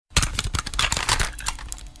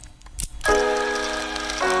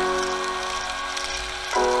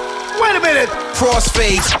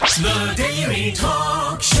crossfades. The Daily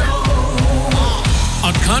Talk Show.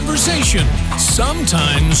 A conversation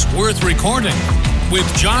sometimes worth recording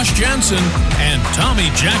with Josh Jansen and Tommy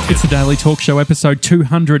Jackett. It's the Daily Talk Show, episode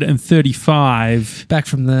 235. Back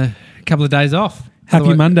from the couple of days off.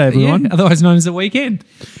 Happy Monday, everyone. Yeah, otherwise known as the weekend.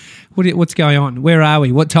 What's going on? Where are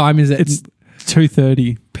we? What time is it? It's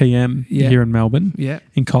 2:30 p.m. Yeah. here in Melbourne, Yeah.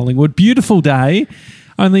 in Collingwood. Beautiful day,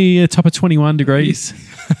 only a top of 21 degrees.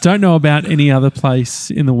 Don't know about any other place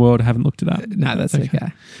in the world. I haven't looked it up. No, that's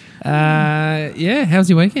okay. Yeah, how's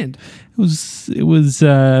your weekend? It was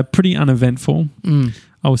pretty uneventful.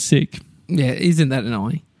 I was sick. Yeah, isn't that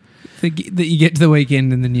annoying? That you get to the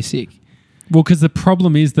weekend and then you're sick. Well, because the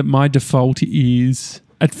problem is that my default is,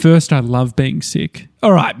 at first I love being sick.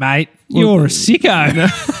 All right, mate. You're a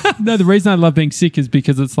sicko. No, the reason I love being sick is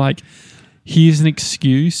because it's like, here's an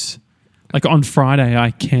excuse. Like on Friday,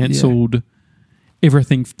 I cancelled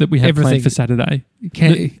everything that we had planned for Saturday.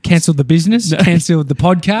 Cancelled the business? Cancelled the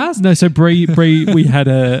podcast? No, so Bree, we had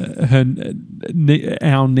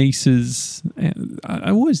our nieces.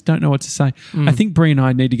 I always don't know what to say. I think Bree and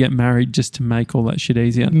I need to get married just to make all that shit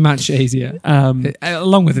easier. Much easier.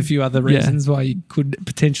 Along with a few other reasons why you could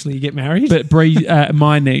potentially get married. But Bree,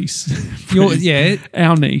 my niece,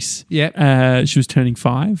 our niece, she was turning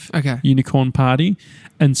 5. Okay. Unicorn party.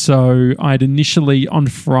 And so I'd initially, on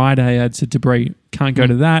Friday, I'd said to Bree, can't go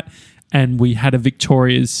to that. And we had a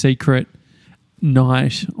Victoria's Secret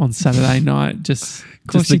night on Saturday night, just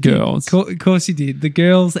the girls. Of course you did. The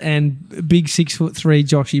girls and big 6'3"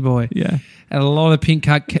 Joshy boy. Yeah. And a lot of pink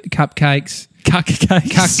cupcakes.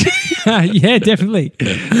 Cupcakes. Yeah, definitely.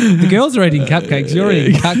 The girls are eating cupcakes. You're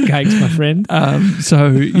eating cupcakes, my friend.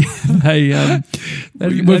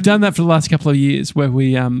 We've done that for the last couple of years, where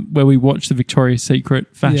we watch the Victoria's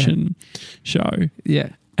Secret fashion show. Yeah.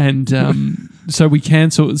 And so we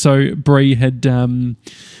cancelled. So Bree had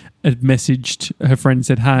messaged her friend and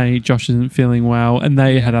said, "Hey, Josh isn't feeling well," and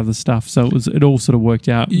they had other stuff. So it all sort of worked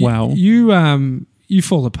out well. You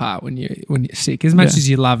fall apart when you're sick. As much as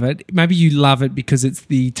you love it, maybe you love it because it's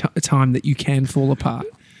the time that you can fall apart.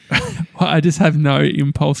 Well, I just have no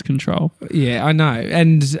impulse control. Yeah, I know.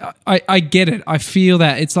 And I get it. I feel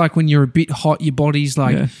that. It's like when you're a bit hot, your body's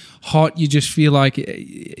hot, you just feel like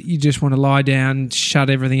you just want to lie down, shut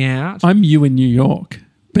everything out. I'm you in New York,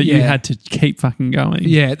 but you had to keep fucking going.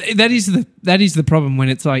 Yeah, that is the problem when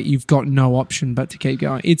it's like you've got no option but to keep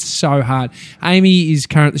going. It's so hard. Amy is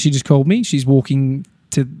currently, she just called me. She's walking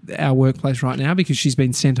to our workplace right now because she's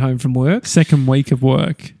been sent home from work. Second week of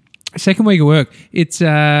work. It's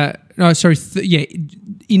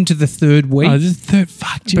into the third week. Oh, this is third.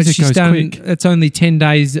 Fuck, but it goes quick. It's only 10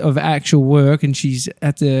 days of actual work, and she's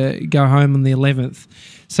had to go home on the 11th.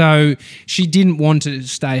 So she didn't want to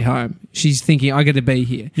stay home. She's thinking, I got to be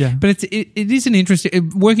here. Yeah. But it is an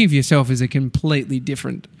interesting. Working for yourself is a completely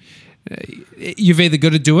different. You've either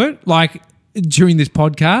got to do it, like during this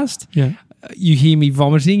podcast. Yeah. You hear me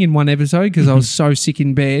vomiting in one episode because I was so sick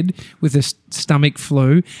in bed with a stomach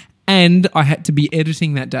flu. And I had to be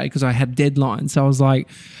editing that day because I had deadlines. So I was like,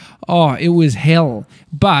 oh, it was hell.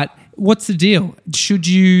 But what's the deal? Do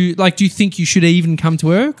you think you should even come to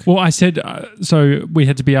work? Well, I said, so we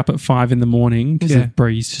had to be up at 5 a.m. because of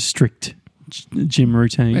Bree's strict gym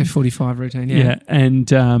routine. F45 routine, Yeah. And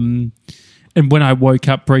when I woke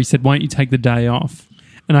up, Bree said, why don't you take the day off?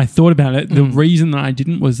 And I thought about it. The reason that I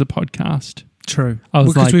didn't was the podcast. True.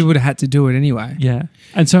 Because we would have had to do it anyway. Yeah.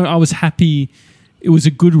 And so I was happy. It was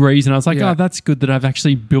a good reason. I was like, oh, that's good that I've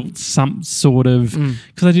actually built some sort of,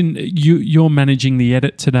 because I didn't, you're managing the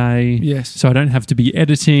edit today. Yes. So I don't have to be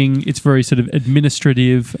editing. It's very sort of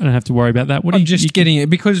administrative. I don't have to worry about that. I'm just getting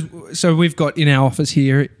it because, so we've got in our office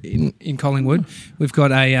here in Collingwood, we've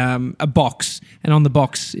got a box, and on the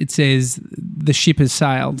box it says the ship has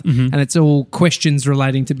sailed, and it's all questions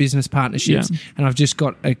relating to business partnerships. Yeah. And I've just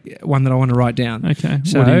got one that I want to write down. Okay.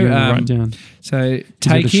 So, what are you going to write down? So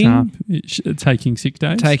taking sick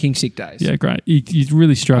days? Taking sick days. Yeah, great. You're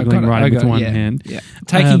really struggling writing with one hand. Yeah.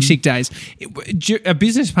 Taking sick days. A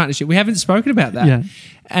business partnership. We haven't spoken about that. Yeah.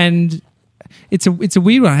 And it's a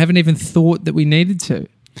weird one. I haven't even thought that we needed to.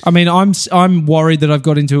 I mean, I'm worried that I've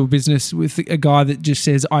got into a business with a guy that just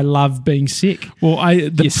says, I love being sick. Well,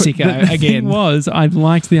 you're sicko again. I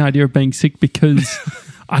liked the idea of being sick because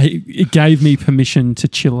it gave me permission to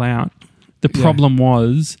chill out. The problem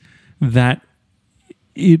was that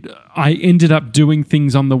I ended up doing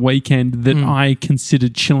things on the weekend that I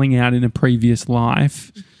considered chilling out in a previous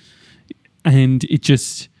life. And it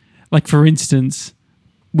just, like, for instance,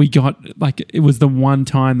 we got, like, it was the one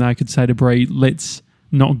time that I could say to Bree, let's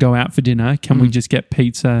not go out for dinner? Can we just get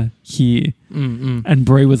pizza here? And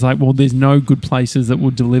Brie was like, well, there's no good places that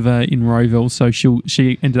will deliver in Rowville. So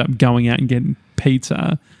she ended up going out and getting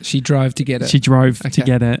pizza. She drove to get it. She drove to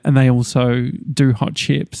get it. And they also do hot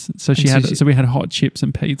chips. So we had hot chips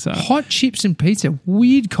and pizza. Hot chips and pizza.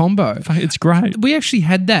 Weird combo. It's great. We actually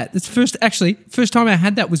had that. That's first time I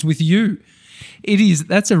had that was with you.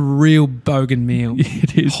 That's a real bogan meal.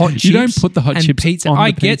 It is. Hot chips. You don't put the hot and chips pizza. on the I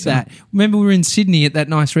get pizza. that. Remember we were in Sydney at that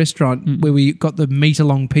nice restaurant where we got the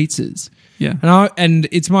meter-long pizzas. Yeah. And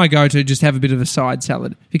it's my go-to just have a bit of a side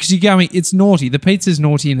salad because it's naughty. The pizza's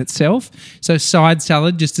naughty in itself. So side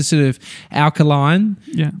salad just to sort of alkaline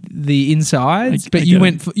the insides. But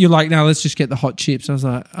you're like, no, let's just get the hot chips. I was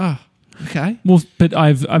like, oh, okay. Well, but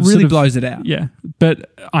I've really sort of, blows it out. Yeah. But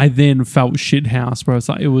I then felt shithouse where I was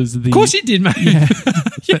like, it was the... Of course you did, mate. Yeah.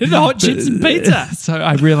 You had the hot chips and pizza. So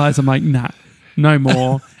I realised I'm like, nah, no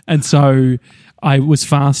more. And so I was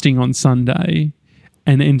fasting on Sunday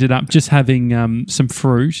and ended up just having some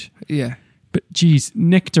fruit. Yeah. But geez,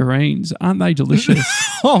 nectarines, aren't they delicious?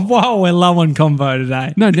 Oh, wow, we're low on combo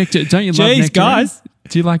today. No, don't you love nectarines? Guys.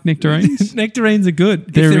 Do you like nectarines? Nectarines are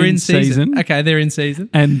good. They're if they're in in season. season. Okay, they're in season.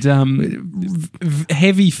 And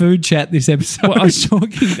heavy food chat this episode. well, I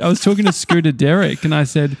was talking to Scooter Derek and I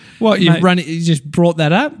said, what, mate, you just brought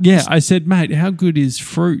that up? Yeah, I said, mate, how good is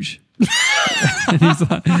fruit? And he's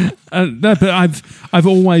like, no, but I've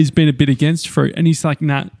always been a bit against fruit. And he's like,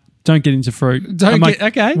 nah, don't get into fruit.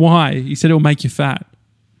 Okay. Why? He said it'll make you fat.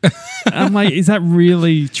 I'm like, is that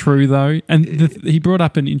really true though? And he brought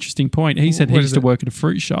up an interesting point. He said he used to work at a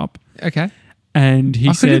fruit shop. Okay. And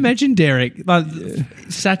he said, I could imagine Derek, like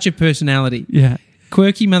such a personality. Yeah.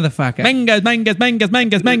 Quirky motherfucker. Mangoes.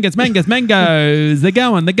 They're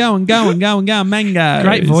going, mangoes.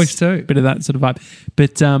 Great voice too. Bit of that sort of vibe.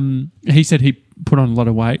 But he said he put on a lot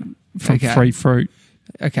of weight from free fruit.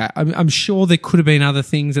 Okay, I'm sure there could have been other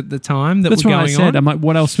things at the time that That's were what going I said. on. I'm like,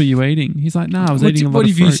 what else were you eating? He's like, no, I was eating a lot what of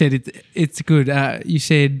have fruit. you said? It's good. You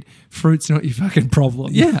said fruit's not your fucking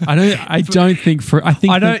problem. Yeah, I don't think fruit. I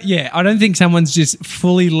don't think someone's just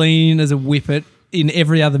fully lean as a whippet in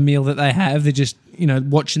every other meal that they have. They're just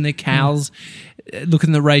watching their cows,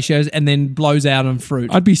 looking at the ratios, and then blows out on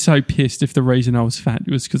fruit. I'd be so pissed if the reason I was fat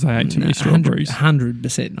was because I ate too many strawberries.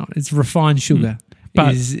 100% not. It's refined sugar.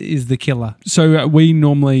 But is the killer. So we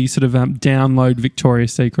normally sort of download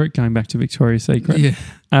Victoria's Secret, going back to Victoria's Secret. Yeah.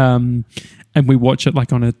 And we watch it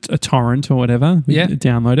like on a torrent or whatever. We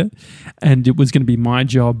download it. And it was going to be my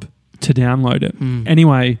job to download it.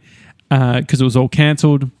 Anyway, because it was all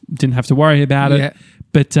cancelled, didn't have to worry about it.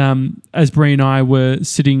 But as Brie and I were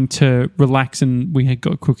sitting to relax and we had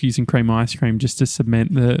got cookies and cream ice cream just to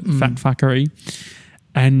cement the fat fuckery.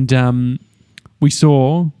 And... we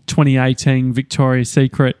saw 2018 Victoria's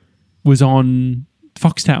Secret was on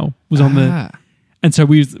Foxtel, and so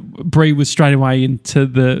Brie was straight away into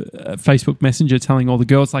the Facebook Messenger telling all the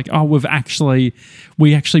girls like, oh, we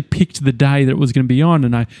actually picked the day that it was going to be on,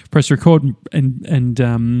 and I pressed record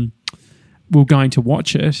and we were going to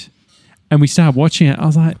watch it, and we started watching it. I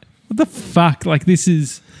was like, what the fuck? Like these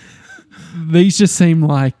just seem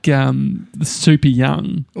like super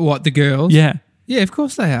young. What, the girls? Yeah. Yeah, of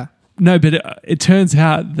course they are. No, but it turns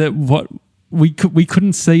out that what we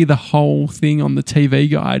couldn't see the whole thing on the TV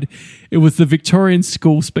guide. It was the Victorian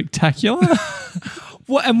School Spectacular.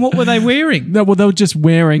 What were they wearing? No, well, they were just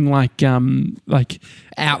wearing like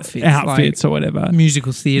outfits or whatever,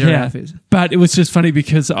 musical theatre outfits. But it was just funny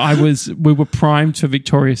because we were primed for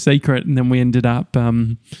Victoria's Secret, and then we ended up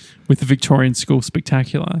with the Victorian School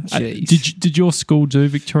Spectacular. Did your school do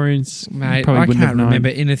Victorians? Mate, I can't remember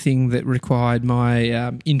anything that required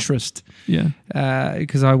my interest. Yeah,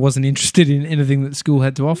 because I wasn't interested in anything that school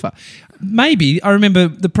had to offer. Maybe I remember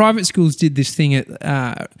the private schools did this thing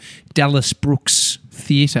at Dallas Brooks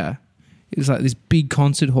Theatre. It was like this big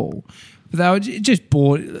concert hall. But they were just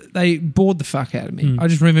bored. They bored the fuck out of me. I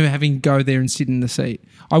just remember having to go there and sit in the seat.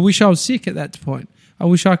 I wish I was sick at that point. I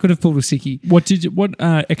wish I could have pulled a sickie. What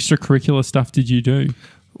extracurricular stuff did you do?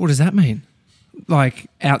 What does that mean? Like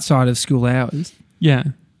outside of school hours? Yeah.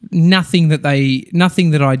 Nothing that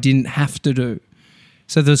I didn't have to do.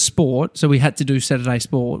 So there was sport. So we had to do Saturday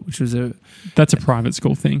sport, which was that's a private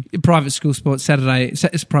school thing. Private school sports,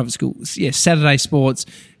 it's private school. Yeah, Saturday sports,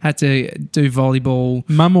 had to do volleyball.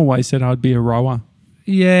 Mum always said I'd be a rower.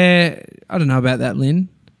 Yeah, I don't know about that, Lynn.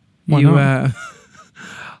 Why not?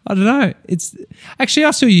 I don't know. It's actually,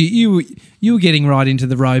 I saw you were getting right into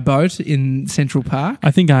the rowboat in Central Park.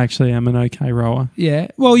 I think I actually am an okay rower. Yeah.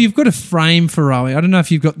 Well, you've got a frame for rowing. I don't know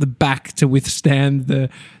if you've got the back to withstand the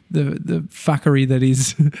fuckery that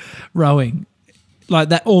is rowing. Like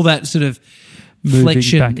that, all that sort of moving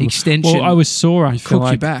flexion, back. extension. Well, I was sore, I feel cook your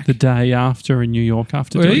like, back. the day after in New York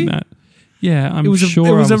after Really? doing that. Yeah, I'm It was sure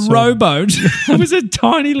it was I a sore. rowboat. It was a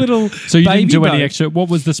tiny little So you baby didn't do boat. any extra. What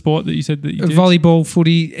was the sport that you said that you did? Volleyball,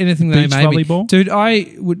 footy, anything they Beach made me. volleyball? Dude,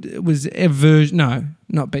 it was no,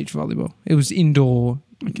 not beach volleyball. It was indoor,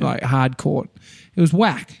 like hard court. It was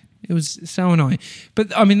whack. It was so annoying.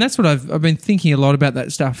 But I mean, that's what I've been thinking a lot about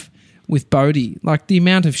that stuff with Bodhi. Like the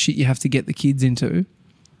amount of shit you have to get the kids into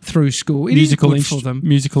through school. It is good for them.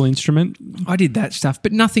 Musical instrument. I did that stuff,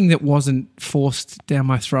 but nothing that wasn't forced down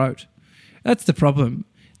my throat. That's the problem.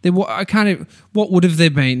 What would have there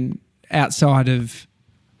been outside of...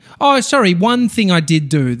 Oh, sorry. One thing I did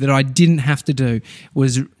do that I didn't have to do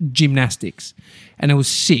was gymnastics. And it was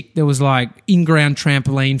sick. There was like in-ground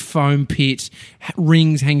trampoline, foam pit,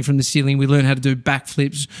 rings hanging from the ceiling. We learned how to do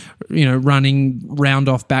backflips, running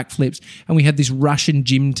round-off backflips. And we had this Russian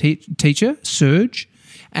gym teacher, Serge,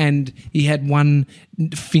 and he had one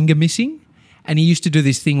finger missing. And he used to do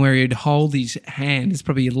this thing where he'd hold his hand. It's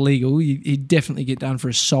probably illegal. He'd definitely get done for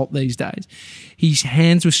assault these days. His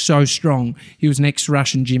hands were so strong. He was an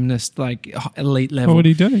ex-Russian gymnast, like elite level. What would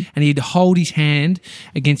he do? And he'd hold his hand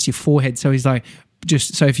against your forehead. So he's like,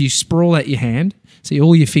 so if you sprawl out your hand, so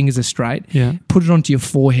all your fingers are straight, put it onto your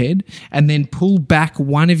forehead, and then pull back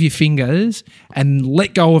one of your fingers and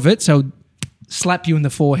let go of it. So slap you in the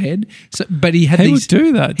forehead. So, but he had He would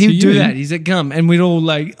do that to He would do you. that. He's like, come. And we'd all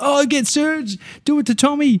like, oh, get Serge. Do it to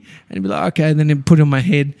Tommy. And he'd be like, okay. And then he'd put it on my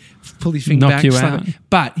head, pull his finger Knock back. you slap out. it.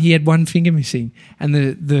 But he had one finger missing. And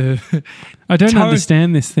the I don't Toe-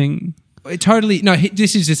 understand this thing. totally no.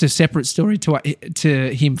 This is just a separate story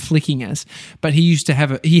to him flicking us. But he used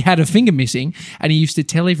to he had a finger missing, and he used to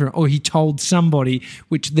tell everyone, or he told somebody,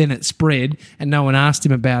 which then it spread, and no one asked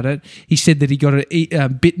him about it. He said that he got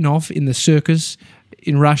it bitten off in the circus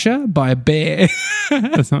in Russia by a bear.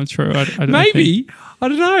 That's not true. I don't Maybe. think. I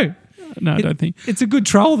don't know. No, I don't think. It's a good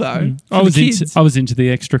troll though. For I was the kids. into the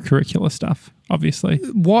extracurricular stuff, obviously.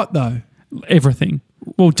 What though? Everything.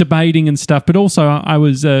 Well, debating and stuff, but also I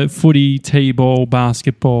was footy, t-ball,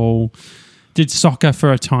 basketball, did soccer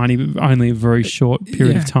for only a very short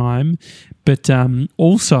period of time, but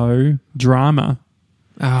also drama.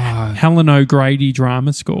 Oh, Helen O'Grady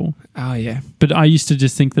Drama School. oh yeah. But I used to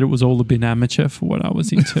just think that it was all a bit amateur for what I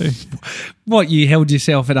was into. What, you held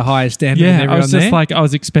yourself at a higher standard than Yeah, everyone I was just there? like, I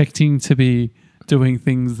was expecting to be doing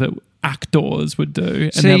things that actors would do.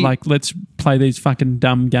 And See- they're like, let's play these fucking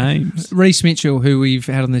dumb games. Reece Mitchell, who we've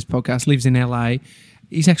had on this podcast, lives in LA.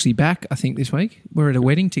 He's actually back, I think, this week. We're at a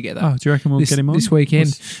wedding together. Oh, do you reckon we'll get him on? This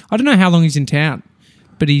weekend. I don't know how long he's in town,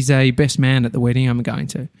 but he's a best man at the wedding I'm going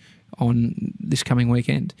to on this coming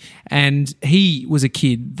weekend. And he was a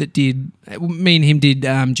kid that me and him did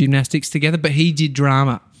gymnastics together, but he did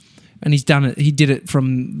drama. And he's done it. He did it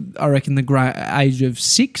from, I reckon, the age of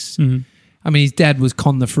 6. Mm-hmm. I mean, his dad was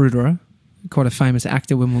Con the Fruiterer, quite a famous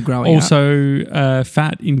actor when we were growing up. Also,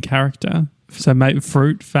 fat in character. So, mate,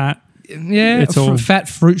 fruit, fat. Yeah, It's all- fat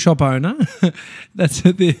fruit shop owner. That's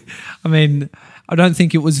I mean, I don't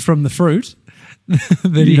think it was from the fruit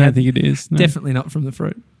that he I had. think it is. No. Definitely not from the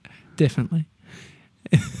fruit. Definitely.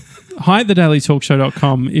 Hi at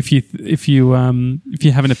thedailytalkshow.com if you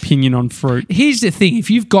have an opinion on fruit. Here's the thing: if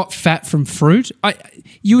you've got fat from fruit,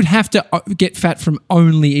 you would have to get fat from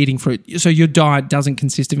only eating fruit. So your diet doesn't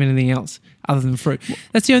consist of anything else other than fruit.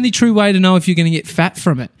 That's the only true way to know if you're going to get fat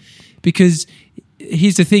from it. Because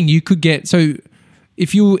here's the thing: you could get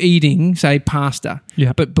if you were eating, say, pasta,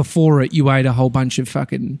 Yeah. but before it you ate a whole bunch of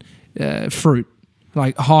fucking fruit,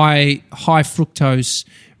 like high fructose,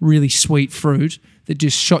 really sweet fruit that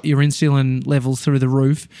just shot your insulin levels through the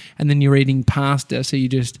roof, and then you're eating pasta, so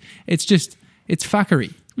it's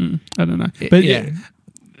fuckery. I don't know. But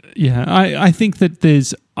I think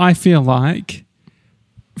that I feel like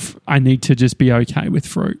I need to just be okay with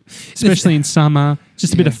fruit, especially in summer,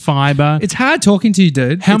 just a bit of fiber. It's hard talking to you,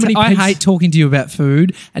 dude. I hate talking to you about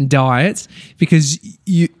food and diets because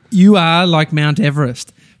you are like Mount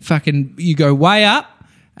Everest. Fucking, you go way up,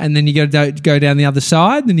 and then you got to go down the other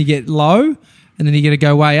side, then you get low, and then you got to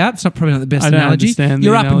go way up. It's probably not the best I don't analogy. understand the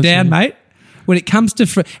You're up and analogy. down, mate. When it comes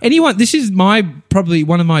to anyone, this is probably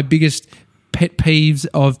one of my biggest pet peeves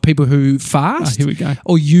of people who fast. Here we go.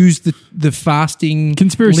 Or use the fasting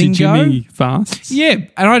Conspiracy lingo. Jimmy fasts. Yeah,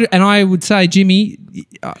 and I would say Jimmy,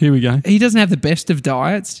 Here we go. he doesn't have the best of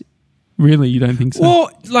diets. Really, you don't think so?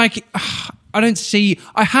 Well, like, I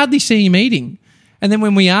hardly see him eating. And then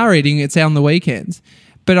when we are eating, it's on the weekends.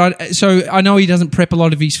 But I know he doesn't prep a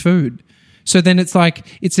lot of his food. So then it's like,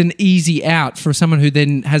 it's an easy out for someone who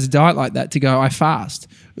then has a diet like that to go, I fast.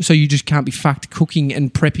 So you just can't be fucked cooking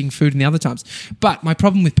and prepping food in the other times. But my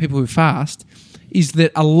problem with people who fast is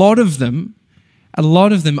that a lot of them,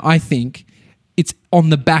 I think, it's on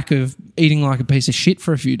the back of eating like a piece of shit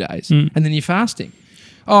for a few days, and then you're fasting.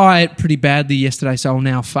 Oh, I ate pretty badly yesterday, so I'll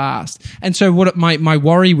now fast. And so what my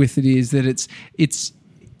worry with it is that it's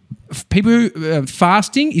people who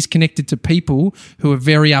fasting is connected to people who are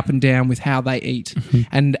very up and down with how they eat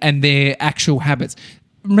and their actual habits.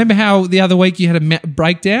 Remember how the other week you had a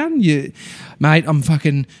breakdown? Mate, I'm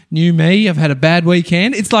fucking new me. I've had a bad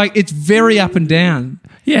weekend. It's like it's very up and down.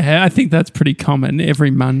 Yeah, I think that's pretty common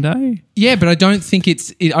every Monday. Yeah, but I don't think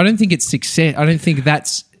it's success. I don't think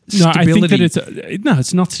that's No, stability. I think that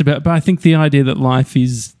it's not stability, but I think the idea that life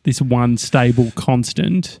is this one stable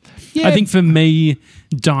constant. Yeah. I think for me,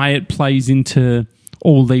 diet plays into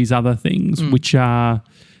all these other things, which are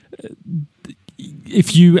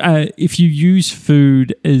if you use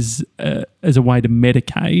food as a way to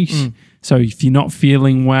medicate. So if you're not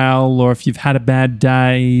feeling well, or if you've had a bad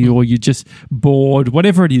day, or you're just bored,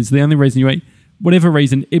 whatever it is, the only reason you eat, whatever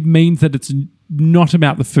reason, it means that it's not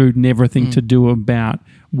about the food and everything to do about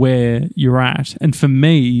where you're at. And for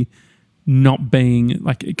me, not being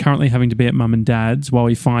like currently having to be at mum and dad's while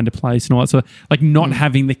we find a place and all that sort of like not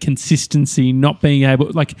having the consistency, not being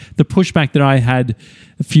able, like the pushback that I had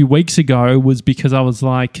a few weeks ago was because I was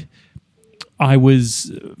like, Amos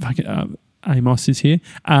is here.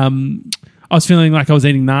 I was feeling like I was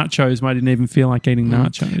eating nachos when I didn't even feel like eating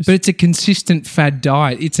nachos. But it's a consistent fad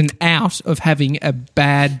diet. It's an out of having a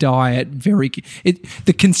bad diet.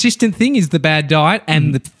 The consistent thing is the bad diet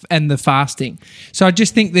and the fasting. So I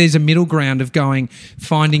just think there's a middle ground of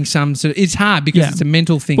finding some sort of, it's hard because it's a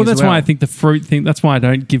mental thing. Well, as that's why I think the fruit thing. That's why I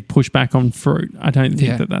don't give pushback on fruit. I don't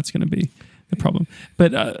think that's going to be the problem.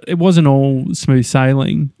 But it wasn't all smooth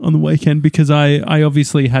sailing on the weekend because I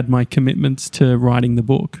obviously had my commitments to writing the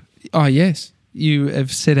book. Oh, yes. You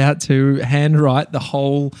have set out to handwrite the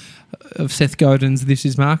whole of Seth Godin's This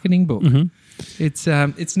Is Marketing book. It's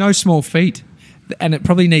no small feat, and it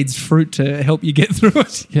probably needs fruit to help you get through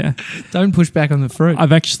it. Yeah. Don't push back on the fruit.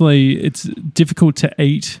 It's difficult to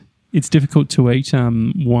eat. It's difficult to eat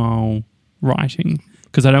while writing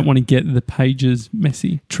because I don't want to get the pages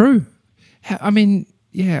messy. True. I mean...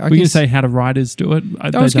 Yeah, we're going to say how do writers do it. I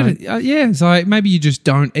was going to, so maybe you just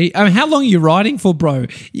don't eat. I mean, how long are you writing for, bro?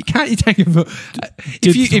 You take it for.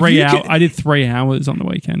 I did 3 hours on the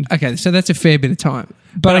weekend. Okay, so that's a fair bit of time.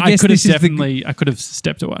 But I guess I could have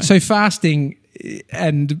stepped away. So fasting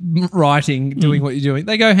and writing, doing what you're doing,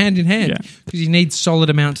 they go hand in hand because you need solid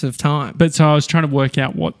amounts of time. But so I was trying to work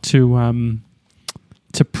out what to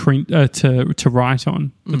print to write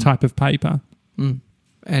on the type of paper.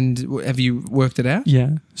 And have you worked it out?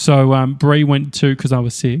 Yeah. So Bree went to, because I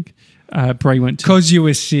was sick. Bree went to... Because you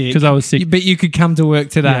were sick. Because I was sick. But you could come to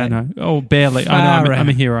work today. Yeah, no. Oh, barely. I know, I'm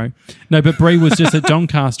a hero. No, but Bree was just at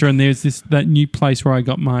Doncaster and there's that new place where I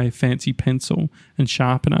got my fancy pencil and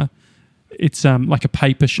sharpener. It's like a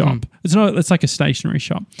paper shop. It's like a stationery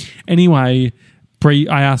shop. Anyway,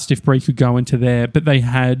 I asked if Bree could go into there, but they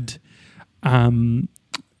had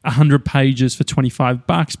 100 pages for $25,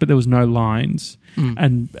 but there was no lines.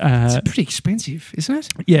 And it's pretty expensive, isn't it?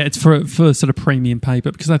 Yeah, it's for sort of premium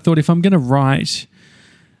paper because I thought if I'm going to write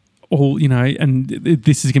all, and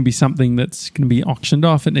this is going to be something that's going to be auctioned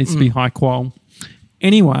off, it needs to be high qual.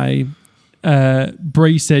 Anyway,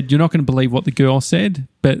 Bree said, you're not going to believe what the girl said,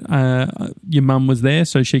 but your mum was there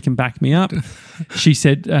so she can back me up. She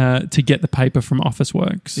said to get the paper from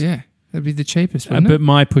Officeworks. Yeah, that'd be the cheapest, wouldn't it? But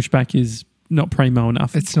my pushback is not primo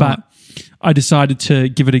enough. It's not. But I decided to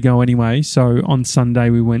give it a go anyway. So on Sunday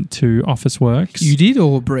we went to Officeworks. You did,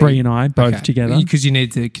 or Bree? Bree and I both together. Because you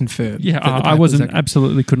need to confirm. Yeah, I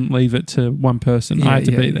absolutely couldn't leave it to one person. Yeah, I had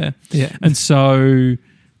to be there. Yeah. And so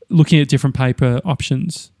looking at different paper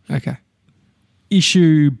options. Okay.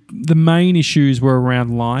 The main issues were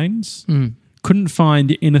around lines. Couldn't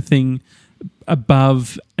find anything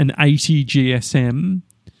above an 80 GSM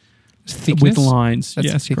thickness? with lines. That's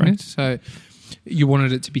yes, the thickness. correct. So you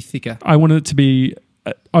wanted it to be thicker. I wanted it to be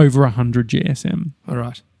over 100 GSM. All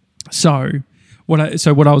right. So what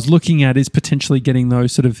I was looking at is potentially getting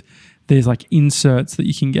those sort of, there's like inserts that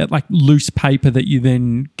you can get, like loose paper that you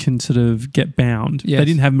then can sort of get bound. Yes. They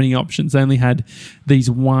didn't have many options. They only had these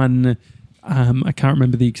one, I can't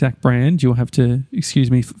remember the exact brand. You'll have to excuse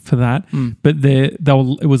me for that. But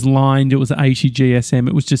it was lined. It was 80 GSM.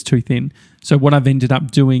 It was just too thin. So what I've ended up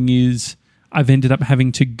doing is I've ended up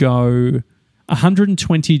having to go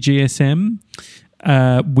 120 GSM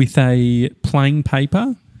with a plain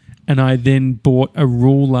paper, and I then bought a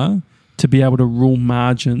ruler to be able to rule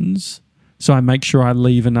margins, so I make sure I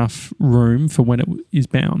leave enough room for when it is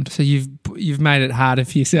bound. So you've made it harder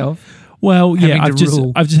for yourself. Well, yeah, Having to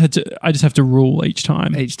rule. I just have to rule each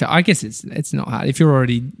time. each time. I guess it's not hard if you're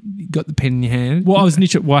already got the pen in your hand. Well,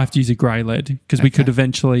 I have to use a grey lead because we could Okay.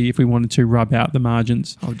 eventually, if we wanted to, rub out the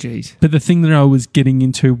margins. Oh, geez. But the thing that I was getting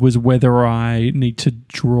into was whether I need to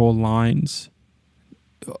draw lines.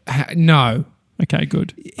 No. Okay,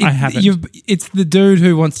 good. I haven't. It's the dude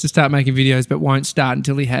who wants to start making videos but won't start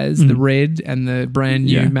until he has the red and the brand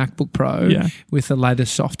new Yeah. MacBook Pro Yeah. with the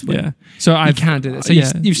latest software. Yeah. So You can't do that. So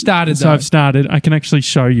yeah. you've started So though. I've started. I can actually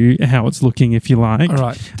show you how it's looking if you like. All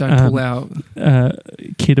right. Don't pull out.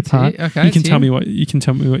 Kid apart. Okay, you can it's tell here.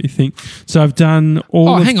 me what you think. So I've done all.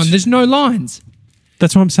 Oh, of hang on. There's no lines.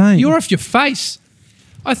 That's what I'm saying. You're off your face.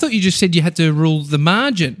 I thought you just said you had to rule the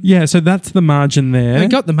margin. Yeah. So that's the margin there. I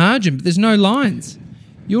got the margin, but there's no lines.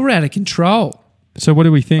 You're out of control. So what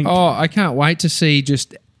do we think? Oh, I can't wait to see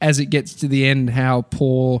just as it gets to the end how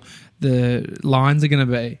poor the lines are going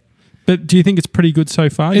to be. But do you think it's pretty good so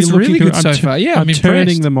far? It's You're looking really good I'm so far. Yeah, I'm turning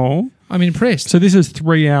impressed. them all. I'm impressed. So this is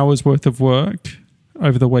 3 hours worth of work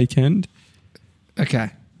over the weekend.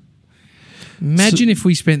 Okay. Imagine if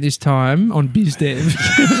we spent this time on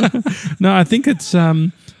BizDev. No, I think it's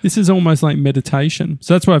this is almost like meditation.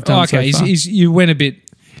 So that's what I've done okay, so far. you went a bit.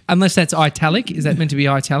 Unless that's italic. Is that meant to be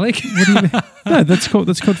italic? What do you mean? No, that's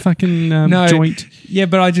called fucking No. joint. Yeah,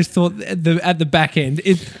 but I just thought at the back end.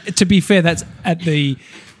 To be fair, that's at the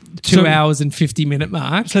 2 So- hours and 50-minute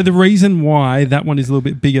mark. So the reason why that one is a little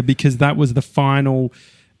bit bigger because that was the final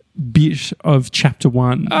bit of chapter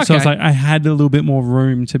 1. So I was Okay. like, I had a little bit more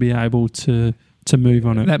room to be able to move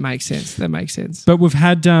on it. That makes sense. But we've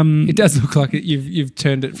had It does look like you've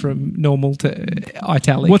turned it from normal to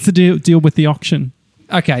italic. what's the deal with the auction?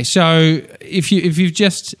 Okay, so if you've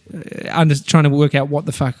just trying to work out what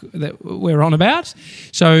the fuck that we're on about,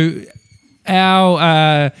 so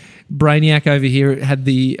our brainiac over here had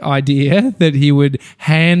the idea that he would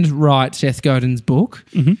hand write Seth Godin's book,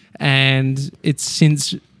 and it's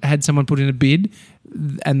since had someone put in a bid,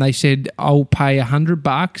 and they said I'll pay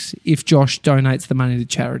 $100 if Josh donates the money to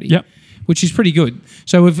charity. Yep. Which is pretty good.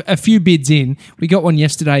 So with a few bids in, we got one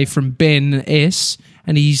yesterday from Ben S,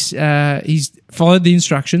 and he's followed the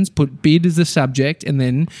instructions, put bid as the subject, and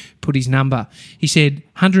then put his number. He said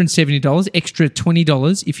 $170, extra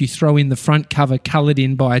 $20 if you throw in the front cover coloured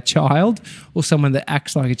in by a child or someone that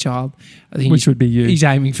acts like a child. I think Which would be you. He's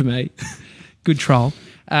aiming for me. Good troll.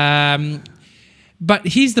 But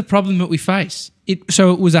here's the problem that we face.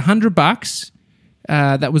 So it was $100.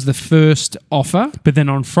 That was the first offer. But then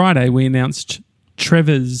on Friday we announced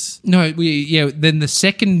Trevor's Then the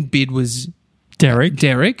second bid was Derek.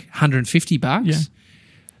 $150. Yeah.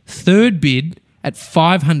 Third bid at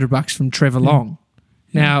 $500 from Trevor Long.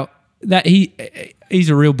 Now that he's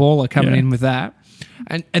a real baller coming Yeah. in with that,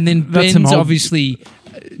 and then That's some Ben's old- obviously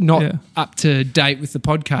not Yeah. up to date with the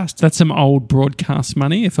podcast. That's some old broadcast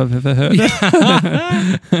money, if I've ever heard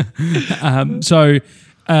it. So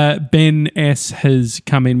Ben S has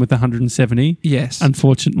come in with 170. Yes,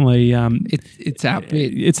 Unfortunately, it's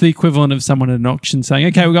outbid. it's the equivalent of someone at an auction saying,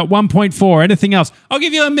 "Okay, we've got 1.4. Anything else? I'll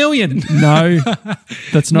give you $1 million." No,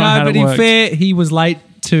 that's not how but it in works. fair, he was late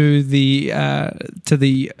to the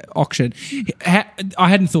auction. I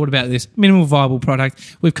hadn't thought about this minimal viable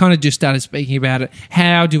product. We've kind of just started speaking about it.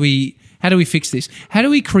 How do we fix this? How do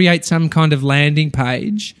we create some kind of landing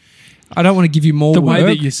page? I don't want to give you more The work. way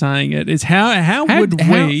that you're saying it is how would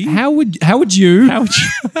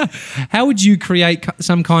you create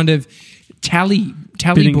some kind of tally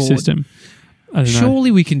bidding board system? I don't know.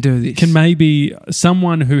 Surely we can do this. Can maybe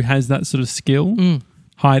someone who has that sort of skill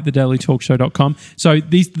hi at thedailytalkshow.com. So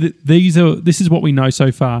this is what we know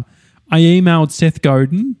so far. I emailed Seth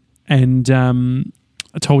Godin and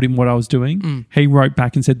I told him what I was doing. He wrote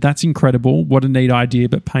back and said, "That's incredible. What a neat idea,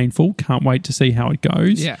 but painful. Can't wait to see how it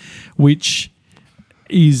goes." Yeah. Which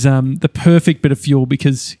is the perfect bit of fuel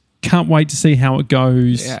because can't wait to see how it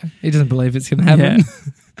goes. Yeah, he doesn't believe it's going to happen. Yeah.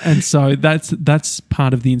 And so that's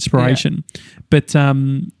part of the inspiration. But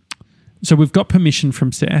so we've got permission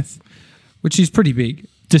from Seth. Which is pretty big.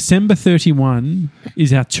 December 31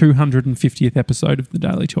 is our 250th episode of the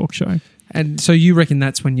Daily Talk Show. And so you reckon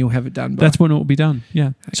that's when you'll have it done by? That's when it will be done,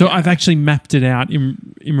 yeah. So I've actually mapped it out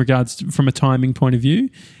in regards to, from a timing point of view,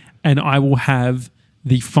 and I will have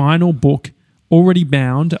the final book already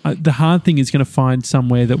bound. The hard thing is going to find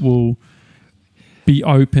somewhere that will be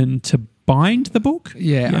open to bind the book.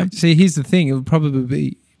 Yeah. See, here's the thing. It will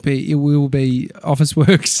probably it will be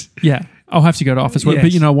Officeworks. Yeah. I'll have to go to Office Work. Yes.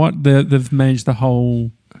 But you know what? They've managed the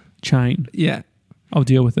whole chain. Yeah. I'll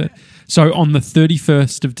deal with it. So on the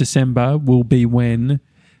 31st of December will be when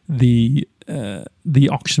the the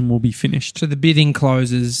auction will be finished. So the bidding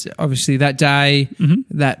closes obviously that day,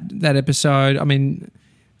 that episode. I mean,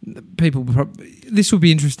 this will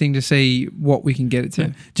be interesting to see what we can get it to.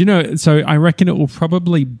 Yeah. Do you know? So I reckon it will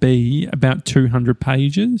probably be about 200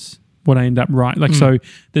 pages. What I end up writing, so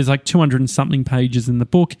there's like 200 and something pages in the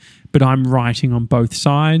book, but I'm writing on both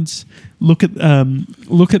sides. Look at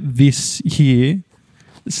this here.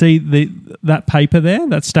 See that paper there,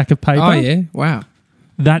 that stack of paper. Oh yeah, wow.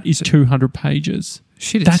 That is 200 pages.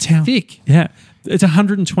 Shit, it's thick. Yeah, it's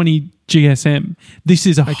 120 GSM. This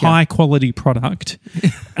is a high quality product,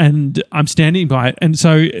 and I'm standing by it. And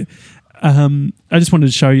so, I just wanted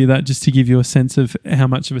to show you that just to give you a sense of how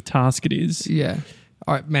much of a task it is. Yeah.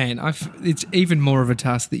 It's even more of a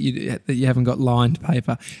task that you haven't got lined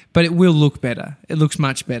paper, but it will look better. It looks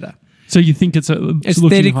much better. So you think it's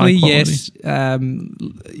aesthetically, looking high yes.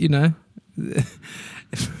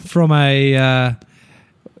 From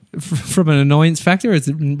an annoyance factor, it's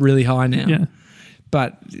really high now. Yeah.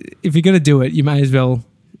 But if you're going to do it, you may as well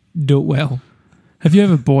do it well. Have you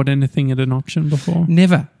ever bought anything at an auction before?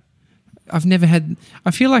 Never. I've never had.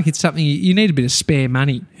 I feel like it's something you need a bit of spare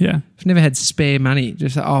money. Yeah. I've never had spare money.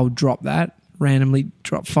 Just I'll drop that randomly.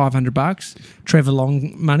 Drop $500. Trevor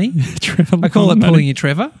Long money. I call it pulling your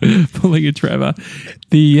Trevor. Pulling your Trevor.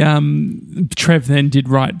 The Trev then did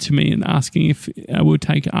write to me and asking if I would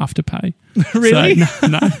take Afterpay. Really? So,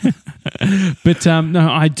 no. But no,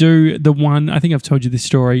 I do. The one I think I've told you this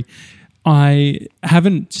story. I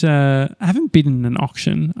haven't been in an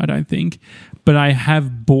auction. I don't think, but I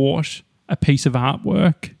have bought a piece of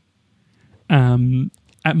artwork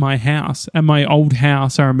at my house. At my old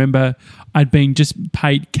house, I remember I'd been just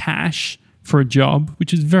paid cash for a job,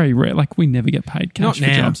 which is very rare. Like, we never get paid cash for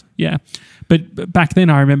jobs. Yeah. But back then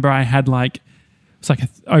I remember I had it's like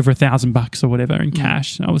over $1,000 or whatever in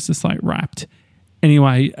cash. And I was just like wrapped.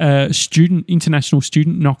 Anyway, international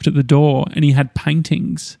student knocked at the door and he had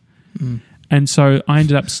paintings. And so I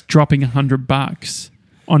ended up dropping $100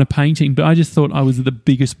 on a painting, but I just thought I was the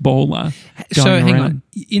biggest baller going hang around. on.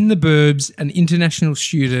 In the burbs, an international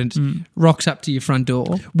student rocks up to your front door.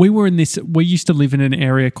 We used to live in an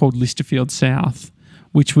area called Listerfield South,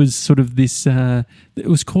 which was sort of this, it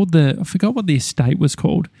was called I forgot what the estate was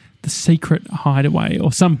called, the Secret Hideaway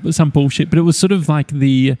or some bullshit, but it was sort of like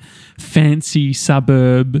the fancy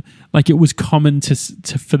suburb. Like, it was common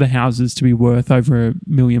for the houses to be worth over $1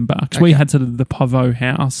 million. Okay. We had sort of the Povo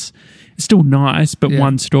house. It's still nice, but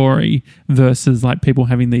one story versus like people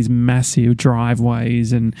having these massive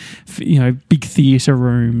driveways and, big theatre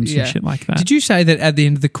rooms and shit like that. Did you say that at the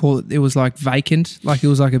end of the call it was like vacant, like it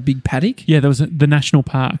was like a big paddock? Yeah, there was the National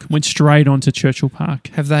Park. Went straight onto Churchill Park.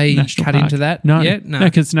 Have they cut into that yet? No,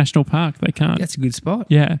 because it's National Park. They can't. That's a good spot.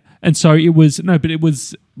 Yeah. And so it was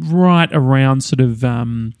right around sort of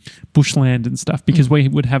bushland and stuff, because we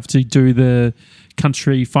would have to do the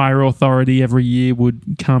Country Fire Authority every year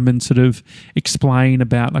would come and sort of explain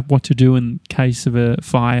about like what to do in case of a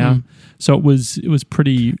fire. So it was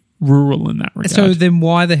pretty rural in that regard. So then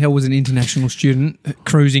why the hell was an international student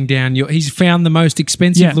cruising down he's found the most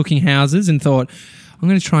expensive looking houses and thought, I'm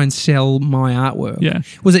going to try and sell my artwork. Yeah.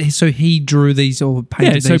 Was it so he drew these or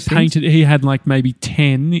painted these things? Painted. He had like maybe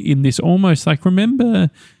 10 in this almost like, remember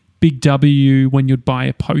Big W when you'd buy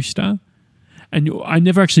a poster? And I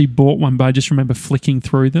never actually bought one, but I just remember flicking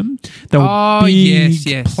through them. They were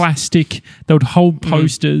big, plastic. They would hold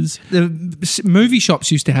posters. The movie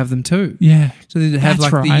shops used to have them too. Yeah. So they'd have That's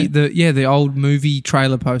the old movie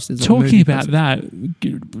trailer posters. Talking about that,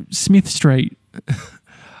 Smith Street.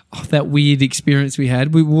 That weird experience we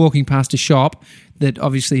had. We were walking past a shop that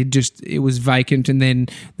obviously it was vacant, and then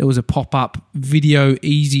there was a pop-up Video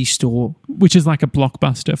Easy store. Which is like a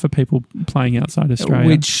Blockbuster for people playing outside Australia.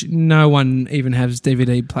 Which no one even has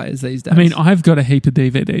DVD players these days. I mean, I've got a heap of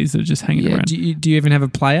DVDs that are just hanging around. Do you even have a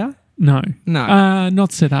player? No. No.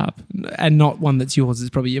 Not set up. And not one that's yours, it's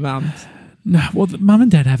probably your mum's. No, well, Mum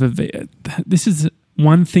and Dad have this is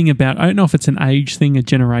one thing about, I don't know if it's an age thing, a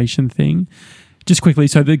generation thing. Just quickly,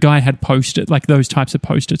 so the guy had poster, like those types of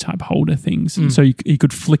poster type holder things. And so he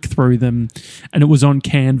could flick through them, and it was on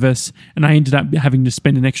canvas. And I ended up having to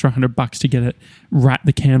spend an extra $100 to get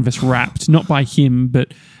the canvas wrapped, not by him,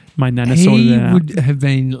 but my nana sorted it out. He would have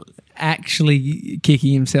been actually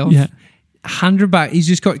kicking himself. Yeah. $100. He's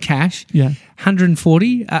just got cash. Yeah.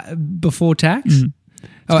 140 before tax. Is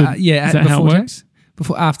that before how it works?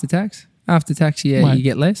 After tax. After tax, you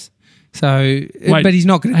get less. So, wait, but he's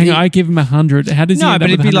not going to. Hang on, I give him 100. How does he? No, end but up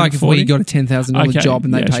it'd with be like if we 140? got a $10,000 job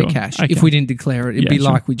and they pay sure. cash. Okay. If we didn't declare it, it'd be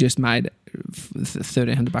like we just made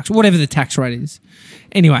 $1,300, whatever the tax rate is.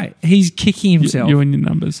 Anyway, he's kicking himself. You and your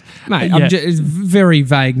numbers. Mate, Yeah. it's very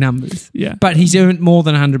vague numbers. Yeah. But he's earned more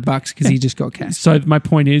than $100 because he just got cash. So my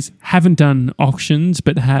point is, haven't done auctions,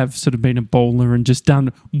 but have sort of been a bowler and just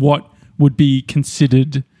done what would be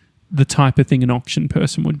considered the type of thing an auction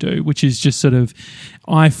person would do, which is just sort of,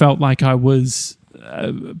 I felt like I was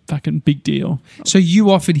a fucking big deal. So you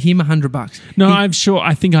offered him $100. No, I'm sure.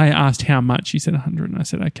 I think I asked how much. He said 100, and I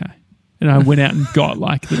said okay. And I went out and got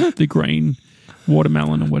like the green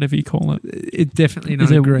watermelon or whatever you call it. It's definitely not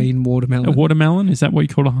Is a it green watermelon. A watermelon? Is that what you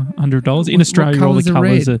call $100? In Australia, all the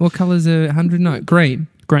colours are What colours are 100? No, green.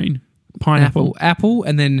 green. Pineapple. Apple,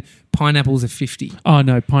 and then pineapples are 50. Oh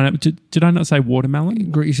no, pineapple. Did I not say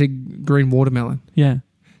watermelon? You said green watermelon. Yeah.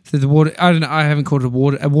 So the I don't know. I haven't called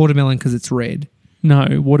it a watermelon because it's red.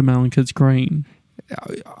 No, watermelon because it's green.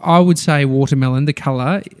 I would say watermelon. The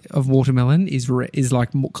color of watermelon is like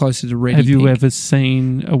closer to red. Have you ever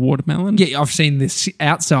seen a watermelon? Yeah, I've seen this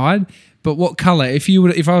outside. But what color? If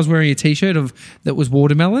I was wearing a t-shirt that was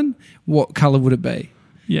watermelon, what color would it be?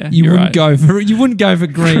 Yeah, You you're wouldn't right. go for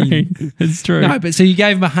green. It's true. No, but so you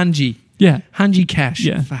gave him a hungy Yeah. cash.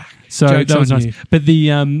 Yeah. Fuck. So Joke's that was on nice. you. But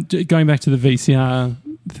the going back to the VCR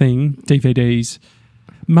thing, DVDs,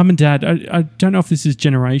 mum and dad, I don't know if this is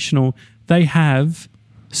generational. They have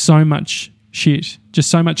so much shit, just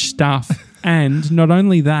so much stuff. And not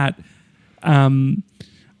only that,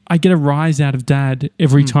 I get a rise out of dad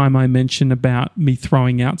every time I mention about me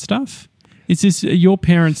throwing out stuff. Are your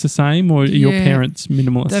parents the same, or are your Yeah. parents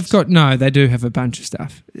minimalists? They do have a bunch of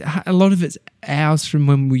stuff. A lot of it's ours from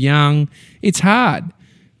when we were young. It's hard.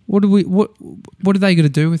 What are they going to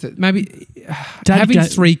do with it? Maybe having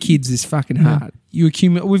 3 kids is fucking hard. You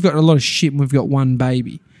accumulate. We've got a lot of shit, and we've got one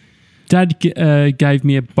baby. Dad gave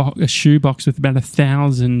me a shoebox with about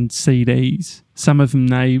 1,000 CDs. Some of them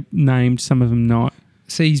they named, some of them not.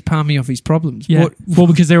 See, he's palming off his problems. Yeah. Well,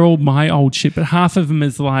 because they're all my old shit, but half of them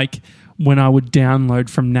is like when I would download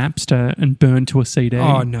from Napster and burn to a CD.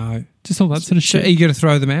 Oh no! Just all that sort of So shit. are you going to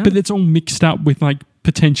throw them out? But it's all mixed up with like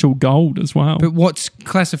potential gold as well. But what's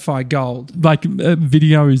classified gold? Like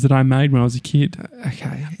videos that I made when I was a kid.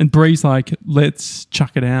 Okay. And Bree's like, let's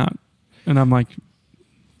chuck it out. And I'm like,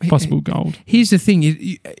 possible gold. Here's the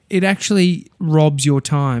thing: it actually robs your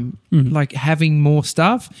time, Mhm. like having more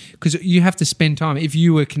stuff, because you have to spend time. If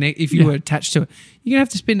you were were attached to it, you're gonna have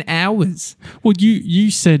to spend hours. Well, you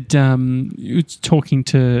said you were talking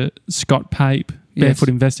to Scott Pape, Barefoot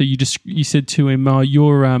Investor. You said to him,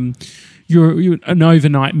 you're an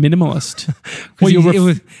overnight minimalist. It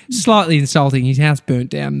was slightly insulting. His house burnt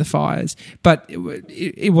down in the fires. But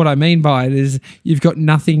what I mean by it is you've got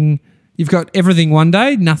nothing. You've got everything one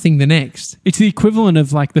day, nothing the next. It's the equivalent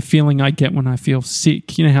of like the feeling I get when I feel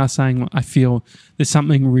sick. You know how saying I feel there's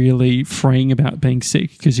something really freeing about being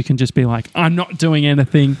sick, because you can just be like, I'm not doing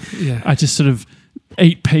anything. Yeah. I just sort of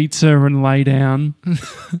eat pizza and lay down.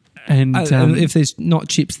 And if there's not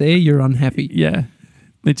chips there, you're unhappy. yeah,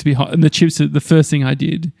 need to be hot. And the chips are the first thing I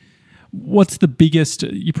did. What's the biggest?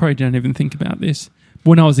 You probably don't even think about this.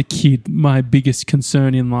 When I was a kid, my biggest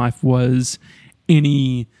concern in life was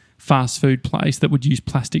any fast food place that would use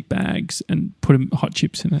plastic bags and put hot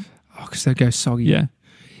chips in it. Oh, because they go soggy. Yeah.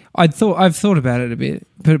 I've thought about it a bit,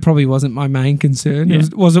 but it probably wasn't my main concern. Yeah.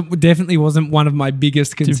 It definitely wasn't one of my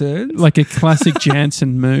biggest concerns. Like a classic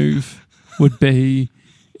Jansen move would be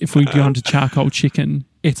if we'd gone to charcoal chicken.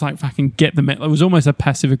 It's like fucking get them out. It was almost a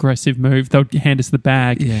passive aggressive move. They would hand us the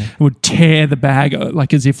bag. Yeah. And would tear the bag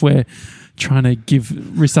like as if we're trying to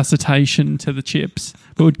give resuscitation to the chips.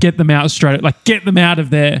 But would get them out straight, like get them out of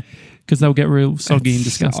there, because they'll get real soggy and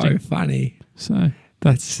disgusting. So funny. So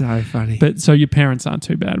That's so funny. but so your parents aren't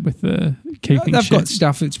too bad with the keeping They've shit. got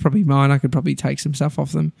stuff that's probably mine. I could probably take some stuff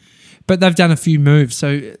off them. But they've done a few moves.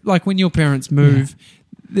 So, like when your parents move,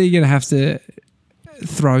 they're going to have to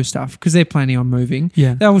throw stuff because they're planning on moving.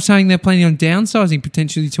 Yeah. They were saying they're planning on downsizing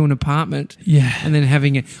potentially to an apartment Yeah. and then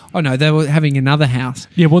having they were having another house.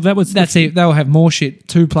 Yeah, well that was That's it. They'll have more shit,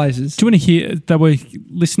 2 places. Do you want to hear? They were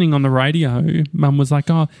listening on the radio. Mum was like,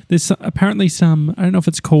 "Oh, there's apparently some. I don't know if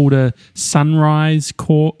it's called a sunrise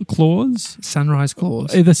clause, Sunrise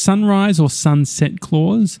clause. either sunrise or sunset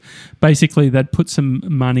clause. Basically, they'd put some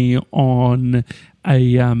money on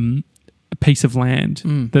a piece of land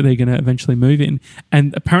that they're going to eventually move in,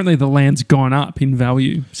 and apparently the land's gone up in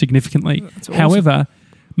value significantly. That's awesome. However,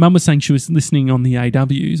 Mum was saying she was listening on the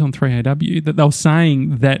AWs on 3AW that they were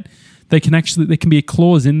saying that there can be a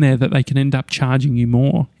clause in there that they can end up charging you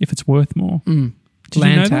more if it's worth more. Did you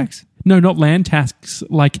Land know that? tax. No, not land tax.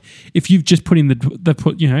 Like if you've just put in the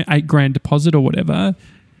put $8,000 deposit or whatever,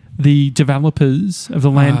 the developers of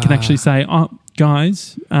the land can actually say, "Oh,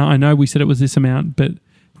 guys, I know we said it was this amount, but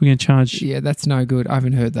we're going to charge." Yeah, that's no good. I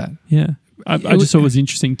haven't heard that. Yeah. I just thought it was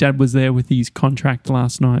interesting. Dad was there with his contract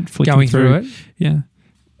last night, flicking Going through it. Yeah.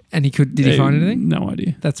 And did he find anything? No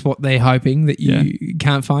idea. That's what they're hoping, that you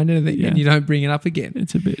can't find anything and you don't bring it up again.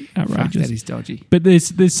 It's a bit outrageous. Fuck, that is dodgy. But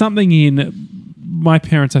there's something in my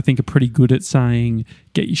parents, I think, are pretty good at saying,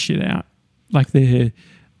 get your shit out. Like they're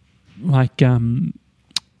like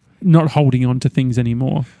not holding on to things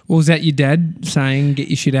anymore. Well, was that your dad saying get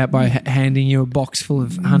your shit out by handing you a box full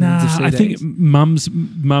of hundreds of CDs? I think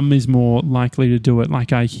mum is more likely to do it.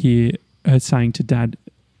 Like I hear her saying to Dad,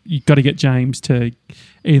 you've got to get James to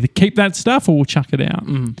either keep that stuff or we'll chuck it out.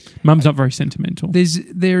 Mum's not very sentimental.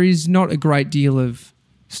 There is not a great deal of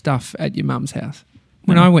stuff at your mum's house.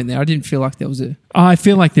 When I went there, I didn't feel like there was I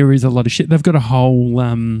feel like there is a lot of shit. They've got a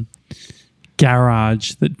whole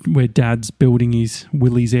garage where Dad's building his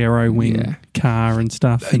Willys Aero Wing car and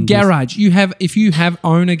stuff. And garage. If you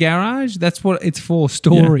own a garage, that's what it's for,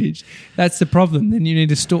 storage. That's the problem. Then you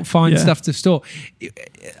need to find stuff to store.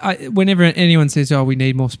 Whenever anyone says, "Oh, we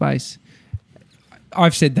need more space,"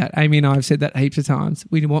 I've said that. Amy and I have said that heaps of times.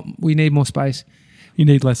 We need more space. You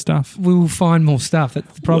need less stuff. We will find more stuff.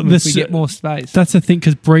 That's the problem. If we get more space. That's the thing,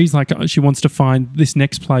 because Bree's like, she wants to find this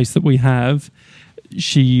next place that we have.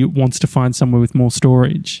 She wants to find somewhere with more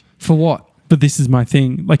storage. For what? But this is my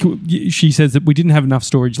thing. Like she says that we didn't have enough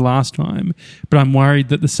storage last time, but I'm worried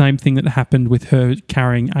that the same thing that happened with her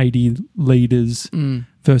carrying 80 litres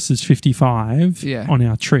versus 55 on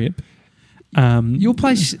our trip. Your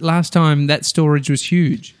place last time, that storage was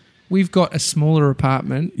huge. We've got a smaller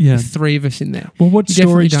apartment with 3 of us in there. Well, what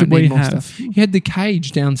storage did we have? You had the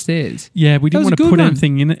cage downstairs. Yeah, we didn't want to put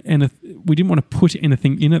anything in it, and we didn't want to put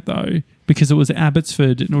anything in it though because it was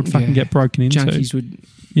Abbotsford and it would fucking get broken into. Junkies would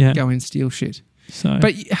go and steal shit. So,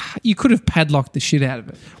 but you could have padlocked the shit out of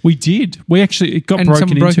it. We did. It got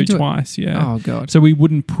broken into twice. Yeah. Oh god. So we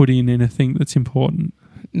wouldn't put in anything that's important.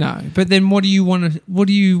 No, but then what do you want to?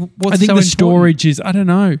 What's I think the storage is. I don't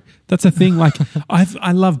know. That's a thing. Like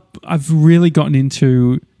I've really gotten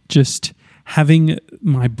into just having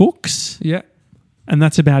my books. Yeah, and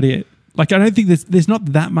that's about it. Like I don't think there's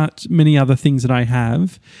not that many other things that I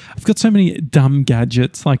have. I've got so many dumb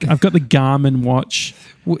gadgets. Like I've got the Garmin watch.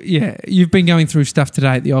 Well, yeah, you've been going through stuff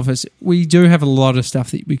today at the office. We do have a lot of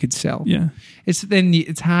stuff that we could sell. Yeah,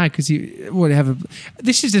 it's hard because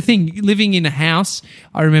this is the thing. Living in a house,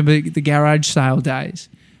 I remember the garage sale days.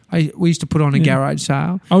 We used to put on a garage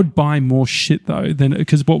sale. I would buy more shit though,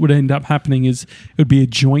 because what would end up happening is it would be a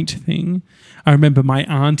joint thing. I remember my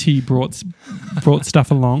auntie brought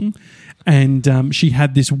stuff along, and she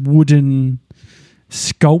had this wooden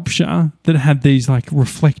sculpture that had these like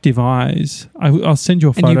reflective eyes. I'll send you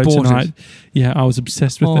a photo tonight. It? Yeah, I was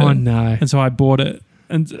obsessed with it. Oh no! And so I bought it,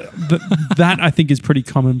 and that I think is pretty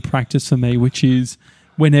common practice for me, which is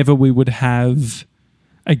whenever we would have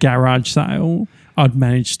a garage sale, I'd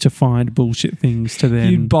manage to find bullshit things to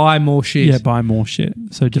then... You'd buy more shit. Yeah, buy more shit.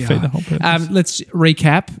 So defeat the whole purpose. Let's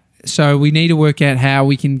recap. So we need to work out how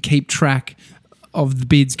we can keep track of the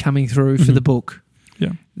bids coming through for the book.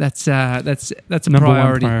 Yeah. That's a Number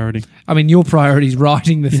priority. one priority. I mean, your priority is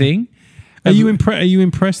writing the thing. Are you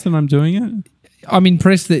impressed that I'm doing it? I'm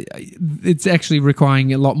impressed that it's actually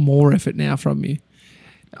requiring a lot more effort now from you.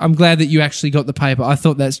 I'm glad that you actually got the paper. I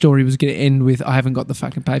thought that story was going to end with, I haven't got the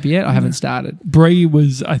fucking paper yet. I haven't started. Bree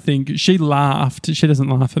was, I think, she laughed. She doesn't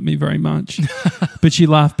laugh at me very much. But she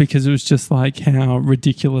laughed because it was just like how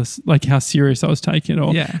ridiculous, like how serious I was taking it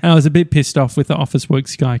all. Yeah. And I was a bit pissed off with the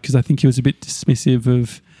Officeworks guy because I think he was a bit dismissive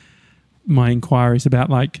of my inquiries about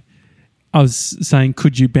like, I was saying,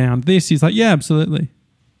 could you bound this? He's like, yeah, absolutely.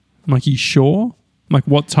 I'm like, are you sure? I'm like,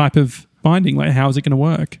 what type of binding? Like, how is it going to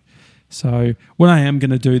work? So what I am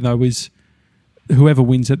going to do, though, is whoever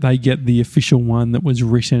wins it, they get the official one that was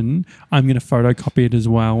written. I'm going to photocopy it as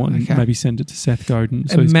well and maybe send it to Seth Godin.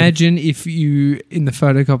 So imagine if you, in the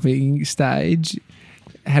photocopying stage,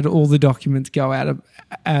 had all the documents go out of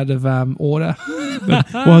order. Well,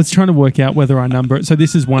 I was trying to work out whether I number it. So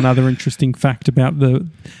this is one other interesting fact about the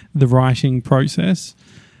writing process.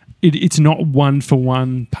 It's not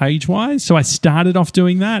one-for-one page-wise. So I started off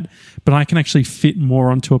doing that, but I can actually fit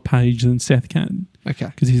more onto a page than Seth can. Okay.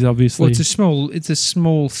 Because he's obviously... Well, it's a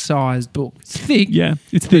small-sized book. It's thick. Yeah,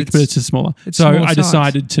 it's thick, but it's just smaller. So I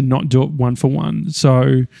decided to not do it one-for-one.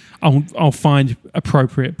 So I'll find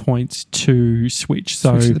appropriate points to switch.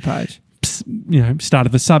 So switch to the page. Start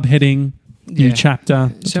of a subheading, new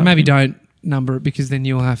chapter. So maybe don't number it because then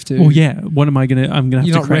you'll have to... Well, yeah. What am I going to... I'm going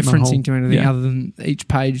to have to create my whole... You're not referencing to anything other than each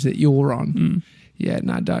page that you're on. Yeah,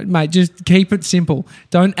 no, don't, mate. Just keep it simple.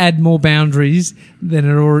 Don't add more boundaries than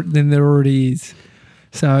there already is.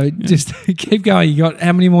 So just keep going. You got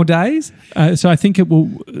how many more days? So I think it will.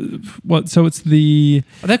 So it's the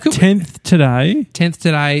 10th today. 10th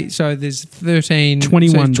today. So there's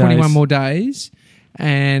 21 days. more days,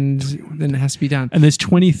 and then it has to be done. And there's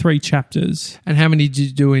 23 chapters. And how many did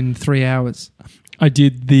you do in 3 hours? I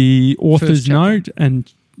did the author's First chapter. note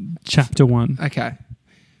and chapter 1. Okay.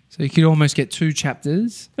 So you could almost get 2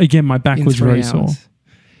 chapters. Again, my back in was 3 very hours. sore.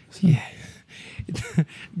 Yeah.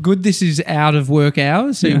 Good this is out of work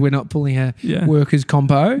hours, so we're not pulling a workers'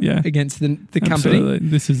 compo against the company. Absolutely.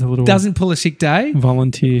 This is a little... Doesn't pull a sick day.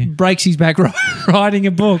 Volunteer. Breaks his back writing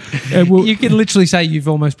a book. You can literally say you've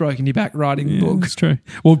almost broken your back writing a book. That's true.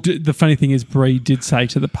 Well, the funny thing is, Bree did say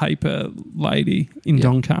to the paper lady in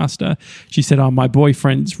Doncaster, she said, my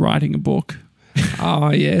boyfriend's writing a book. Oh,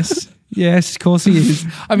 yes. Yes, of course he is.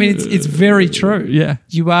 I mean, it's very true. Yeah.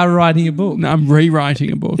 You are writing a book. No, I'm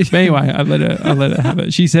rewriting a book. But anyway, I let her have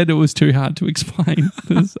it. She said it was too hard to explain.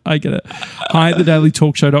 I get it. Hi at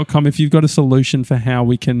thedailytalkshow.com if you've got a solution for how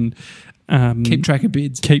we can keep track of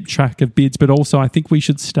bids. But also I think we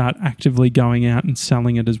should start actively going out and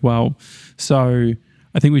selling it as well. So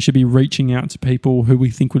I think we should be reaching out to people who we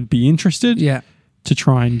think would be interested. Yeah. To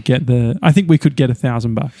try and get I think we could get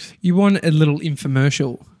 $1,000. You want a little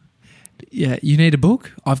infomercial. Yeah, you need a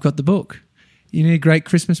book? I've got the book. You need a great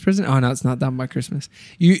Christmas present? Oh, no, it's not done by Christmas.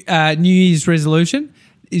 New Year's resolution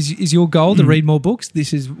is your goal to read more books?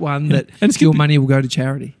 This is one that your money will go to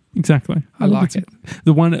charity. Exactly. I like it.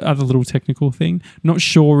 The one other little technical thing, not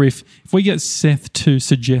sure if we get Seth to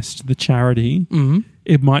suggest the charity,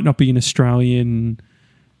 it might not be an Australian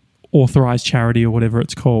authorised charity or whatever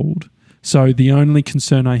it's called. So the only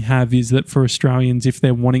concern I have is that for Australians, if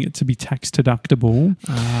they're wanting it to be tax deductible,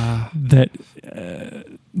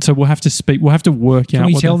 so we'll have to work out. Can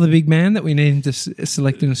we tell the big man that we need him to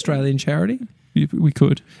select an Australian charity? We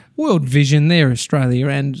could. World Vision, they're Australia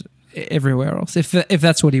and everywhere else. If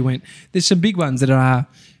that's what he went, there's some big ones that are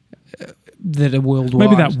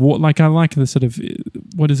worldwide. Maybe that like I like the sort of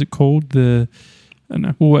what is it called? I don't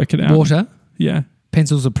know. We'll work it out. Water. Yeah.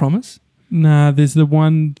 Pencils of Promise. Nah, there's the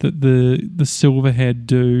one that the silver-haired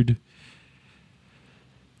dude.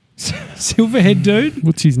 Silverhead dude?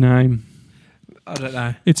 What's his name? I don't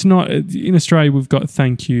know. It's not in Australia. We've got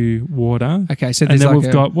Thank You Water. Okay, so and there's then like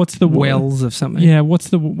we've got what's the wells of something. Yeah, what's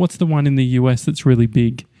the one in the US that's really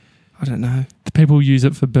big? I don't know. The people use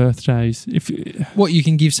it for birthdays. What you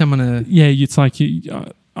can give someone it's like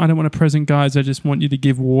I don't want a present, guys. I just want you to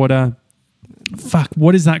give water. Fuck,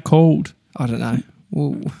 what is that called? I don't know.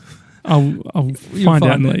 Well, I'll find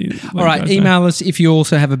out. All right, email us if you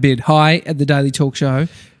also have a bid. Hi at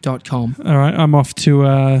thedailytalkshow.com. All right, I'm off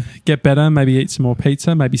to get better, maybe eat some more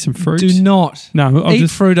pizza, maybe some fruit. Do not. No, I'll eat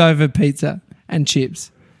fruit over pizza and chips.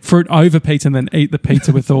 Fruit over pizza and then eat the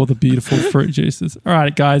pizza with all the beautiful fruit juices. All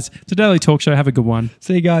right, guys, it's a Daily Talk Show. Have a good one.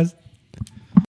 See you guys.